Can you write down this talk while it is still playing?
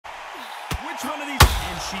Which one of these?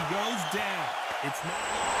 And she goes down. It's not.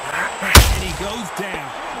 And he goes down.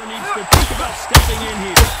 Corner needs to think about stepping in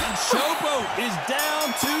here. And Showboat is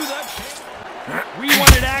down to the. We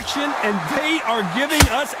wanted action, and they are giving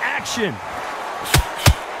us action.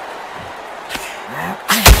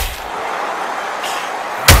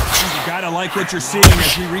 You gotta like what you're seeing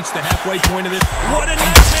as we reach the halfway point of this. What a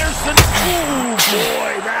nightmare! Oh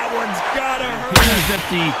boy, that one's gotta hurt. Here's at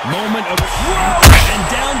the moment of whoa, and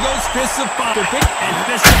down goes Fists of Fire, and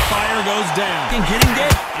Fists of Fire goes down. And getting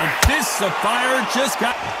it, and Fists of Fire just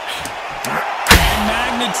got. And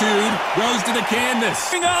Magnitude goes to the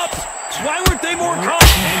canvas. Up. Why weren't they more calm?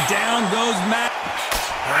 And down goes Matt.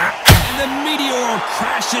 And the Meteor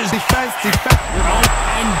crashes. Defense.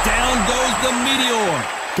 And down goes the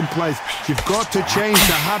Meteor. Place. You've got to change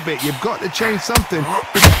the habit. You've got to change something.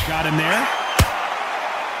 Got him there.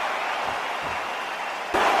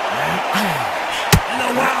 And the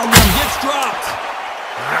wild one gets dropped.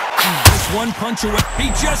 Just one punch away. He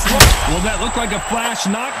just won. Will that look like a flash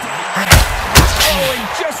knockdown? Oh, and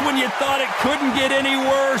just when you thought it couldn't get any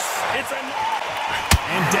worse, it's a.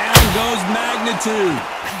 And down goes Magnitude.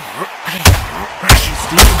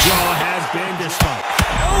 Steel Jaw has been destroyed.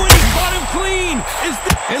 Oh, and he caught him clean.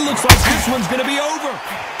 It looks like this one's going to be over.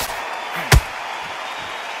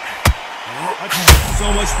 So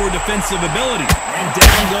much for defensive ability. And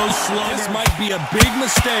down goes Slug. This might be a big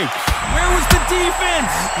mistake. Where was the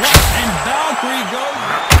defense? And Valkyrie goes.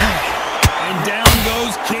 And down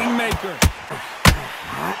goes Kingmaker.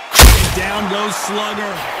 And down goes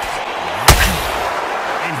Slugger.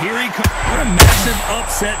 And here he comes. What a massive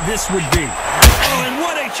upset this would be. Oh, and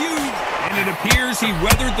what a huge. And it appears he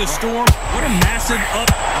weathered the storm. What a massive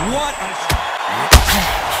what a.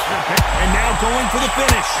 And now going for the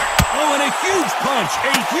finish. Oh, and a huge punch.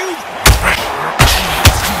 A huge.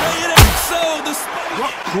 And so the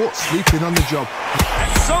Caught sleeping on the job.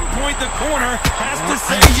 At some point, the corner has to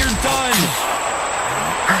say you're done.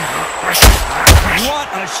 What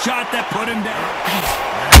a shot that put him down.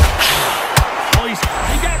 Oh, he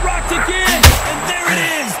got rocked again. And there it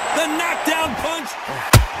is. The knockdown punch.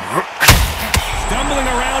 Stumbling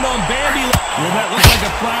around on Bambi. Will that look like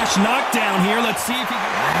a flash knockdown here? Let's see if he can.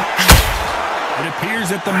 It appears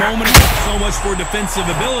at the moment, so much for defensive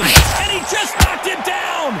ability. And he just knocked him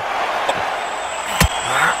down!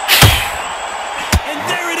 And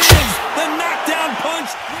there it is! The knockdown punch!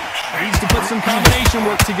 Needs to put some combination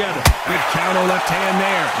work together. Good counter left hand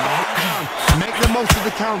there. Make the most of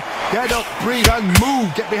the count. Get up, breathe, and move.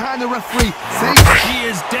 Get behind the referee. See? He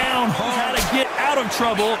is down hard. How to get out of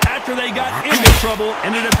trouble after they got into trouble.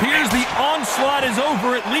 And it appears the onslaught is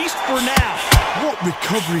over, at least for now. What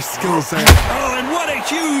recovery skills there. Oh, and what a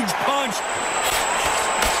huge punch.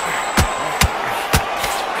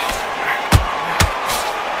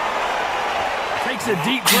 Takes a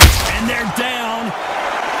deep breath, and they're down.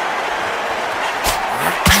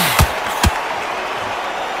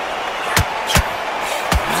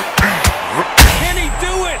 Can he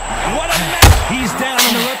do it? What a mess. He's down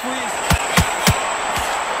on the referee.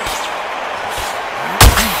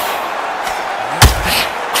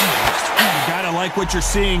 Like what you're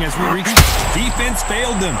seeing as we reach. Defense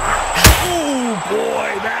failed them. Oh boy,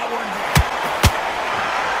 that one.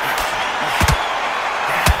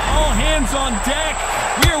 All hands on deck.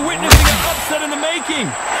 We are witnessing an upset in the making.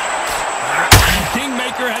 And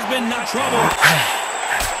Kingmaker has been in trouble.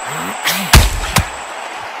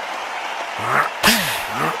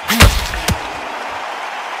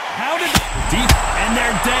 How did and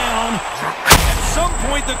they're down. At some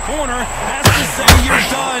point the corner has to say you're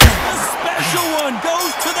done. The special one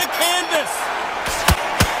goes to the canvas.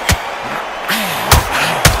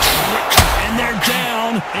 And they're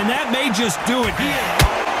down, and that may just do it.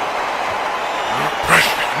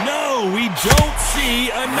 No, we don't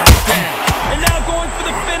see a knockdown. And now going for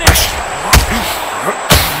the finish.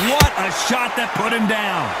 What a shot that put him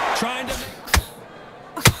down. Trying to.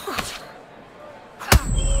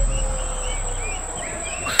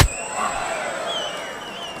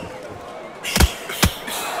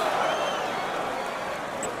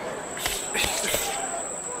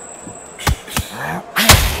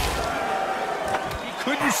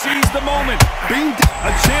 Seize the moment.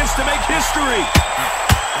 A chance to make history.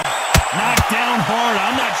 Knocked down hard.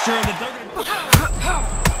 I'm not sure that they're going to.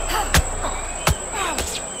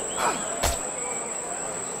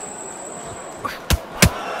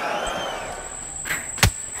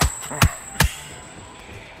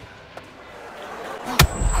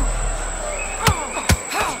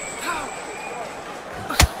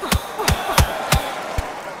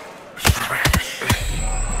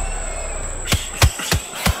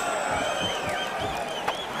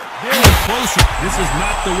 closer. This is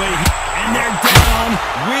not the way he... And they're down.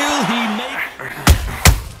 Will he make...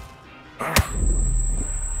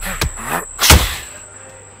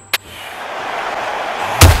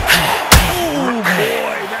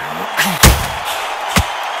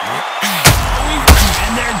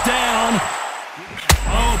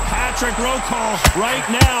 Roll call right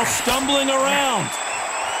now, stumbling around.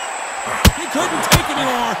 He couldn't take it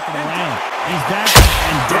anymore. He's back,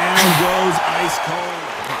 and down goes ice cold.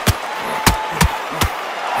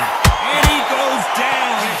 And he goes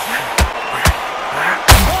down.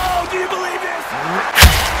 Oh, do you believe this?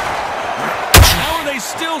 How are they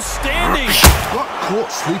still standing? Got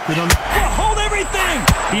caught sleeping on. Hold everything.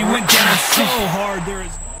 He went down so hard. There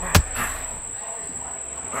is.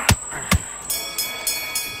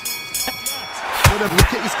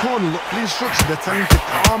 Look at his corner, look for the instruction. They're telling him to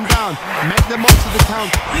calm down, make the most of the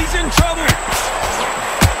count. He's in trouble.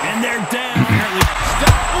 And they're down.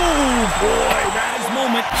 Stop. Oh, boy, that is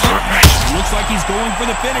moment. Looks like he's going for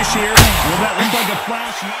the finish here. Will that look like a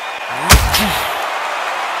flash?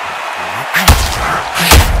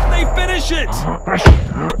 They finish it. Cards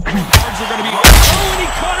are going to be... Oh, and he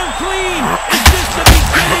caught him clean. Is this the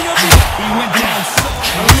beginning of the... He went down so...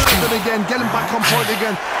 Again, get him back on point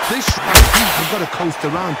again. This you've got to coast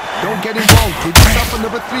around. Don't get involved. Give yourself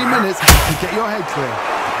another 3 minutes to get your head clear.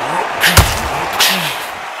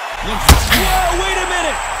 Whoa, wait a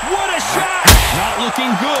minute! What a shot! Not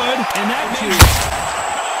looking good, and that means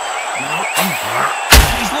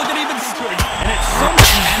he's looking even straight. And it's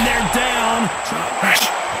something, and they're down.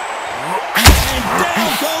 And down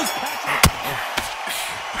goes Patrick.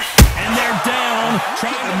 And they're down.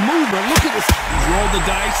 Trying to move her. Look at this. He's rolled the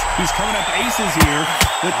dice. He's coming up aces here.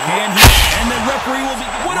 But can he? And the referee will be...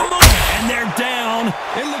 What a moment! And they're down.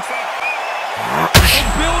 It looks like the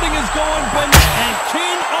building is going bananas. And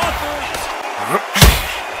King Arthur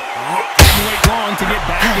didn't wait long to get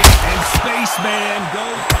back in. And Spaceman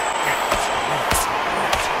goes.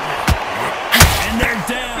 And they're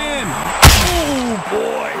down. Oh,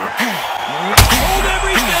 boy. Hold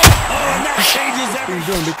everything. Oh, and that changes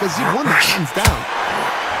everything. Because you won the hands down.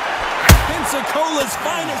 Pensacola's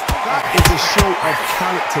finest. That is a show of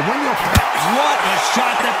character. When you're... What a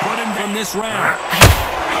shot that put him from this round.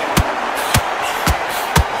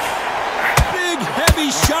 Big,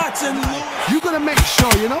 heavy shots and... You gotta make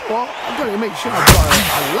sure, you know what? I've got to make sure I've got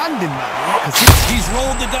a landing man. He's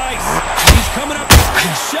rolled the dice. He's coming up with a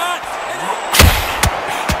big shot.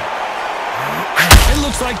 It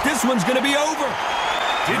looks like this one's gonna be over.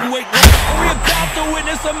 Didn't wait long. We're about to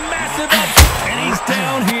witness a massive upset. And he's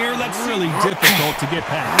down here. That's really difficult to get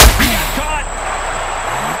past. He got caught.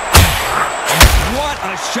 What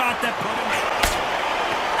a shot that put him in.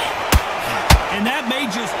 And that may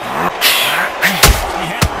just...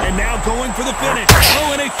 And now going for the finish.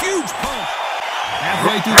 Oh, and a huge punch.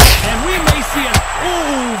 Halfway through. And we may see it.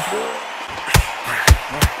 Oh,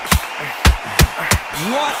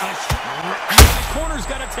 what a shot. The corner's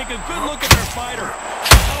got to take a good look at their fighter.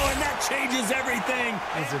 Oh, and that changes everything.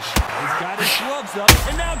 He's got his gloves up.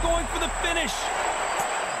 And now going for the finish.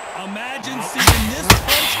 Imagine seeing this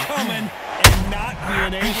punch coming and not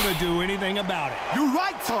being able to do anything about it. You're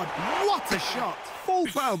right, Todd. What a shot. Full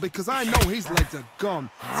foul because I know his legs are gone.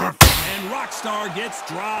 And Rockstar gets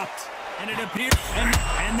dropped. And it appears,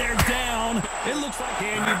 and they're down. It looks like,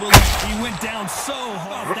 can you believe he went down so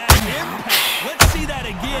hard? That impact. Let's see that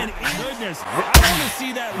again. Goodness, I want to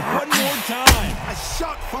see that one more time. A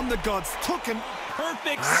shot from the gods took him.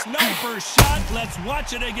 Perfect sniper shot. Let's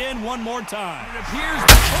watch it again one more time. It appears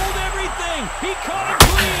to hold everything. He caught it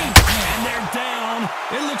clean. And they're down.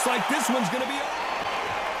 It looks like this one's going to be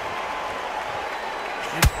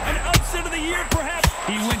an upset of the year, perhaps.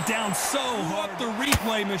 He went down so hard. The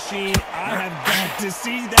replay machine. I have got to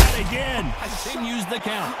see that again. Continues the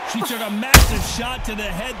count. She took a massive shot to the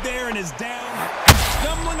head there and is down.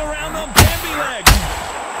 Stumbling around the Bambi leg.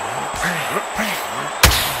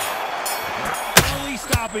 Early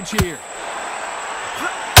stoppage here.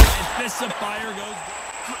 And Fist of Fire goes.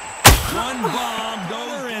 One bomb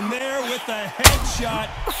goes in there with a headshot.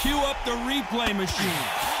 Cue up the replay machine.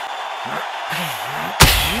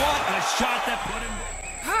 What a shot that put him.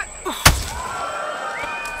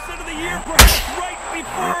 Set of the year, perhaps right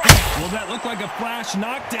before. Will that look like a flash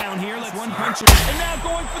knockdown here? Let's one punch. And now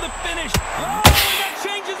going for the finish. Oh, and that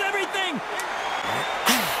changes everything.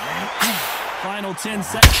 Final 10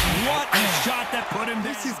 seconds. What a shot that put him down.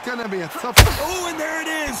 This is gonna be a tough. Oh, and there it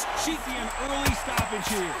is. She's an early stoppage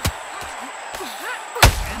here.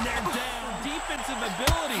 And they're down. Defensive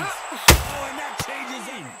abilities. Oh, and that changes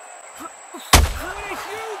in. A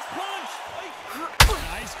huge punch.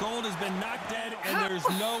 Nice Gold has been knocked dead, and there's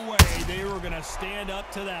no way they were going to stand up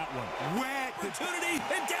to that one. Wet opportunity,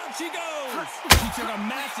 and down she goes. He took a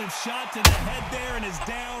massive shot to the head there and is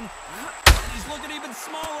down. And he's looking even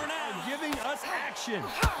smaller now, giving us action.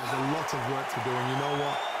 There's a lot of work to do, and you know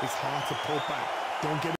what? It's hard to pull back. Don't get